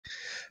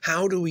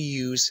how do we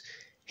use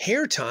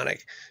hair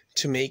tonic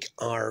to make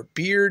our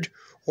beard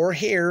or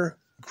hair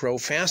grow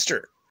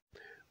faster?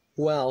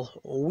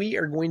 Well, we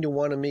are going to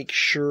want to make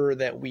sure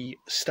that we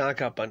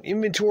stock up on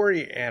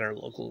inventory at our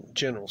local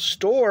general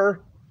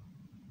store.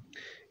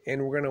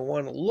 And we're going to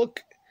want to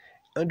look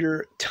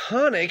under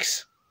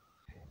tonics.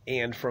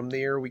 And from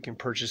there, we can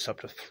purchase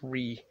up to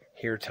 3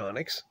 hair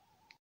tonics.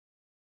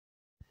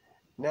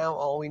 Now,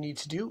 all we need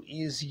to do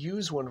is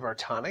use one of our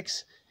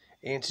tonics.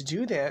 And to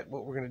do that,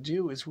 what we're going to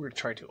do is we're going to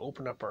try to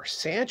open up our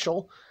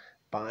satchel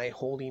by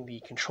holding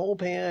the control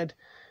pad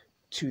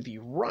to the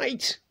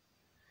right.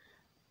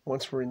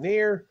 Once we're in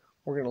there,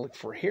 we're going to look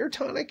for hair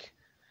tonic,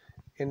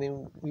 and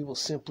then we will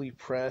simply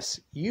press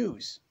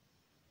use.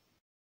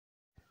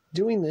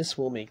 Doing this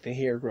will make the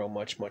hair grow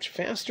much, much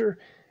faster,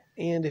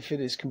 and if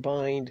it is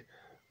combined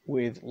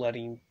with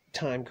letting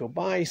time go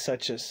by,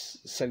 such as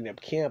setting up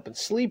camp and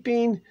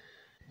sleeping,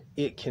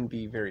 it can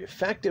be very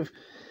effective.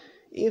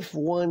 If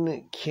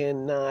one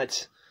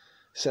cannot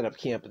set up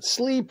camp and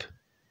sleep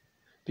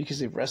because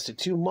they've rested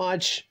too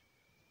much,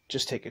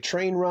 just take a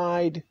train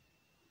ride,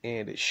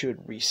 and it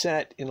should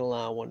reset and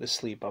allow one to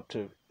sleep up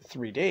to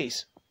 3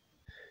 days.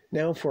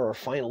 Now for our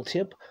final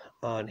tip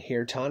on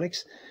hair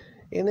tonics,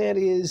 and that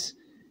is,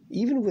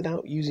 even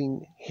without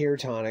using hair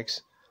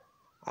tonics,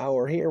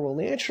 our hair will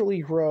naturally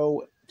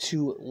grow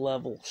to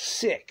level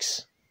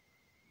 6.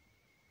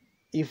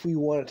 If we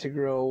want it to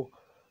grow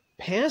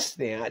past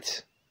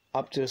that,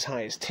 up to as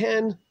high as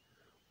 10,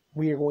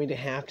 we are going to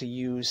have to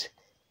use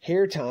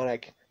hair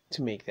tonic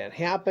to make that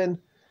happen.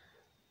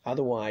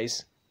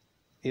 Otherwise,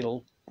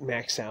 it'll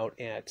max out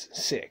at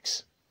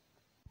 6.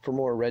 For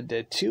more Red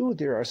Dead 2,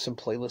 there are some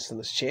playlists on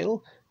this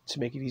channel. To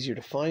make it easier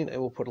to find, I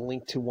will put a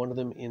link to one of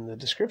them in the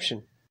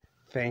description.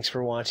 Thanks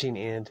for watching,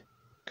 and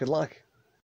good luck.